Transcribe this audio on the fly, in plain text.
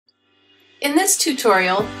In this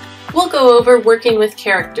tutorial, we'll go over working with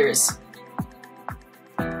characters.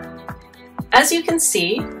 As you can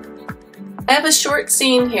see, I have a short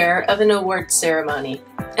scene here of an award ceremony,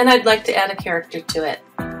 and I'd like to add a character to it.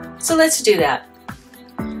 So let's do that.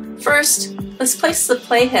 First, let's place the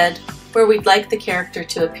playhead where we'd like the character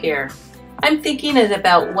to appear. I'm thinking at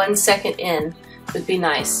about 1 second in would be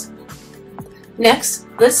nice. Next,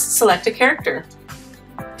 let's select a character.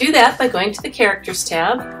 Do that by going to the Characters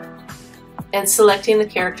tab and selecting the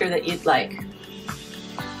character that you'd like.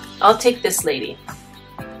 I'll take this lady.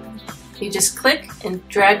 You just click and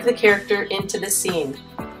drag the character into the scene.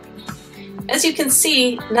 As you can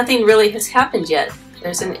see, nothing really has happened yet.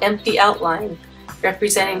 There's an empty outline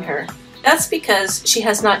representing her. That's because she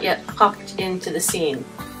has not yet popped into the scene.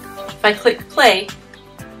 If I click play,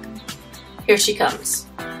 here she comes.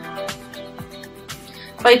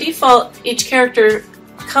 By default, each character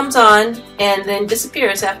comes on and then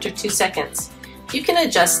disappears after 2 seconds. You can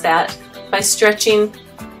adjust that by stretching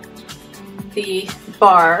the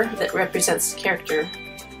bar that represents the character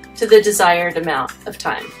to the desired amount of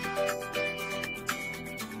time.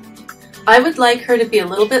 I would like her to be a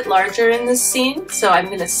little bit larger in this scene, so I'm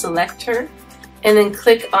going to select her and then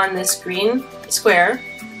click on this green square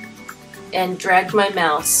and drag my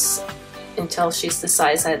mouse until she's the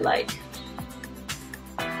size I'd like.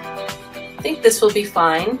 I think this will be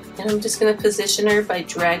fine, and I'm just going to position her by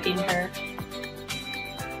dragging her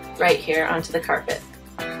right here onto the carpet.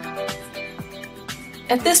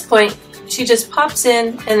 At this point, she just pops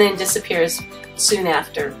in and then disappears soon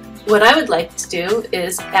after. What I would like to do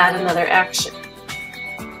is add another action.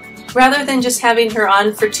 Rather than just having her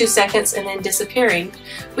on for 2 seconds and then disappearing,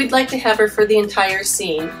 we'd like to have her for the entire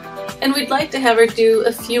scene, and we'd like to have her do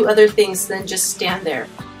a few other things than just stand there.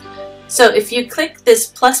 So if you click this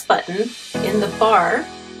plus button in the bar,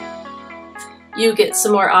 you get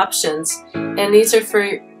some more options, and these are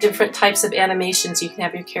for different types of animations you can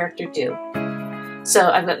have your character do. So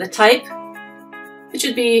I've got the type, which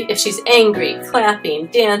would be if she's angry, clapping,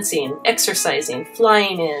 dancing, exercising,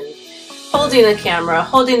 flying in, holding a camera,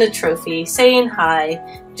 holding a trophy, saying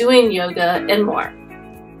hi, doing yoga, and more.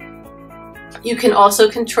 You can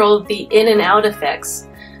also control the in and out effects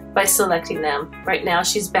by selecting them. Right now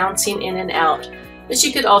she's bouncing in and out, but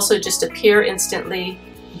she could also just appear instantly,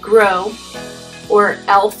 grow, or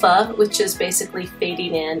alpha, which is basically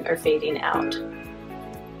fading in or fading out.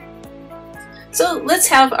 So let's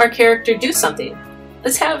have our character do something.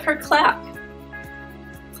 Let's have her clap.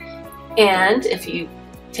 And if you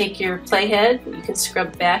take your playhead, you can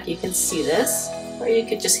scrub back, you can see this, or you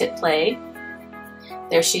could just hit play.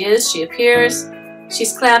 There she is, she appears,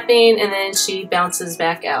 she's clapping, and then she bounces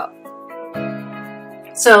back out.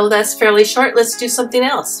 So that's fairly short. Let's do something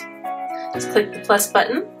else. Let's click the plus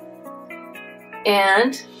button,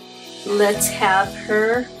 and let's have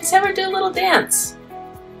her do a little dance.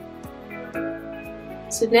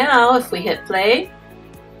 So now if we hit play,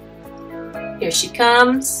 here she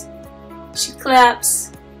comes, she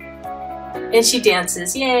claps, and she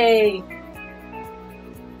dances, yay!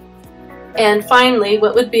 And finally,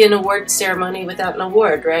 what would be an award ceremony without an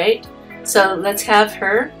award, right? So let's have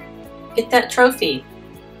her get that trophy.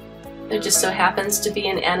 There just so happens to be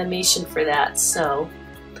an animation for that, so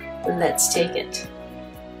let's take it.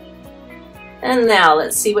 And now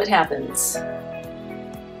let's see what happens.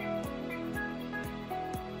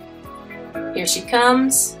 Here she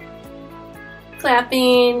comes,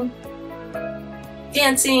 clapping,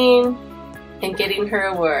 dancing, and getting her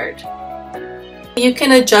award. You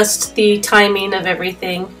can adjust the timing of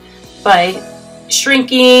everything by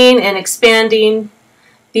shrinking and expanding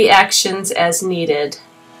the actions as needed.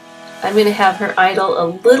 I'm going to have her idle a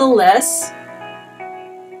little less,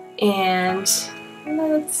 and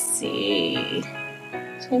let's see,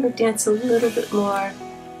 have her dance a little bit more.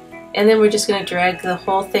 And then we're just going to drag the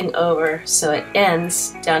whole thing over so it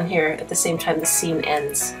ends down here at the same time the scene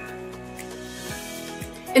ends.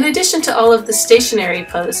 In addition to all of the stationary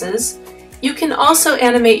poses, you can also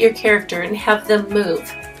animate your character and have them move.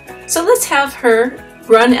 So let's have her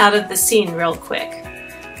run out of the scene real quick.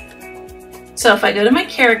 So if I go to my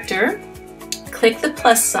character, click the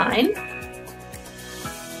plus sign,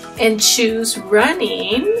 and choose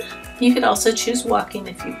running. You could also choose walking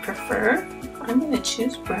if you prefer. I'm going to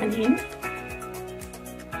choose running.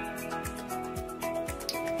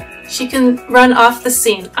 She can run off the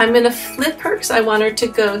scene. I'm going to flip her because I want her to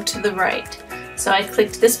go to the right. So I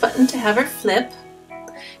clicked this button to have her flip.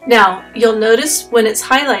 Now you'll notice when it's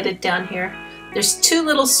highlighted down here, there's 2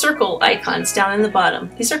 little circle icons down in the bottom.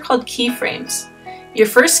 These are called keyframes. Your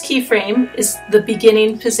first keyframe is the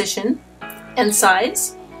beginning position and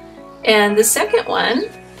size, and the second one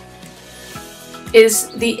is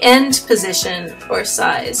the end position or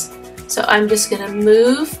size. So I'm just going to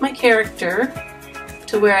move my character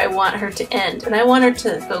to where I want her to end. And I want her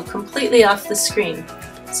to go completely off the screen.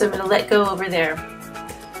 So I'm going to let go over there.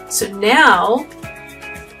 So now,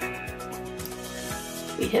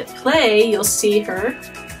 if we hit play, you'll see her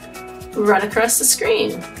run across the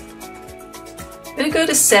screen. I'm going to go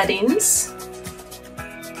to Settings.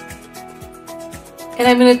 And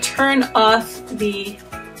I'm going to turn off the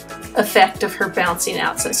effect of her bouncing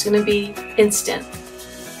out. So it's going to be instant.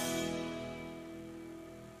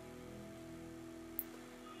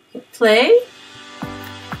 Hit play.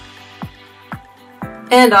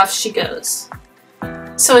 And off she goes.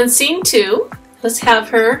 So in scene 2, let's have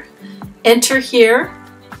her enter here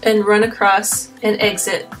and run across and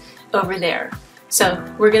exit over there. So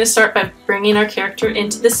we're going to start by bringing our character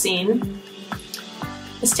into the scene.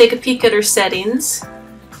 Let's take a peek at her settings.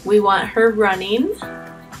 We want her running,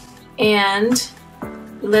 and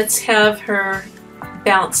let's have her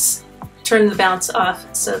bounce, turn the bounce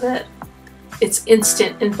off so that it's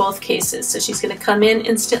instant in both cases. So she's going to come in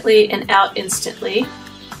instantly and out instantly.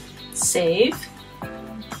 Save.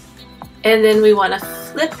 And then we want to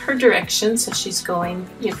flip her direction so she's going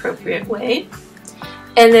the appropriate way.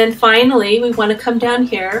 And then finally we want to come down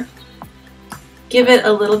here, give it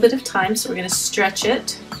a little bit of time, so we're going to stretch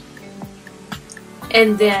it.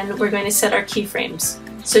 And then we're going to set our keyframes.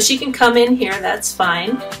 So she can come in here, that's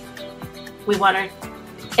fine. We want our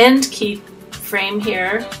end keyframe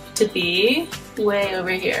here to be way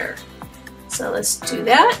over here. So let's do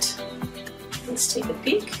that. Let's take a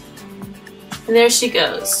peek. And there she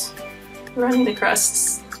goes, running across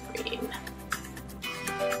the screen.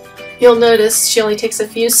 You'll notice she only takes a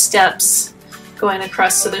few steps going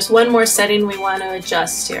across, so there's one more setting we want to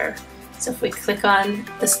adjust here. So if we click on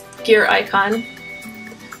this gear icon,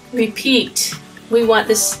 repeat, we want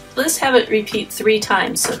this, let's have it repeat 3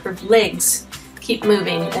 times so her legs keep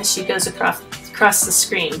moving as she goes across the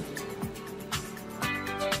screen.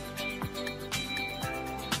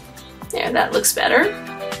 There, that looks better.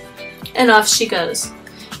 And off she goes.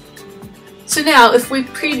 So now if we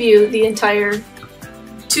preview the entire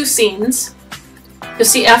 2 scenes, you'll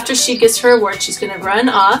see after she gets her award, she's going to run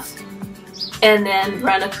off and then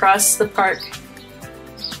run across the park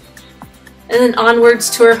and then onwards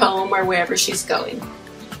to her home or wherever she's going.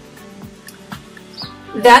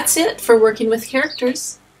 That's it for working with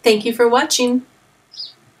characters. Thank you for watching.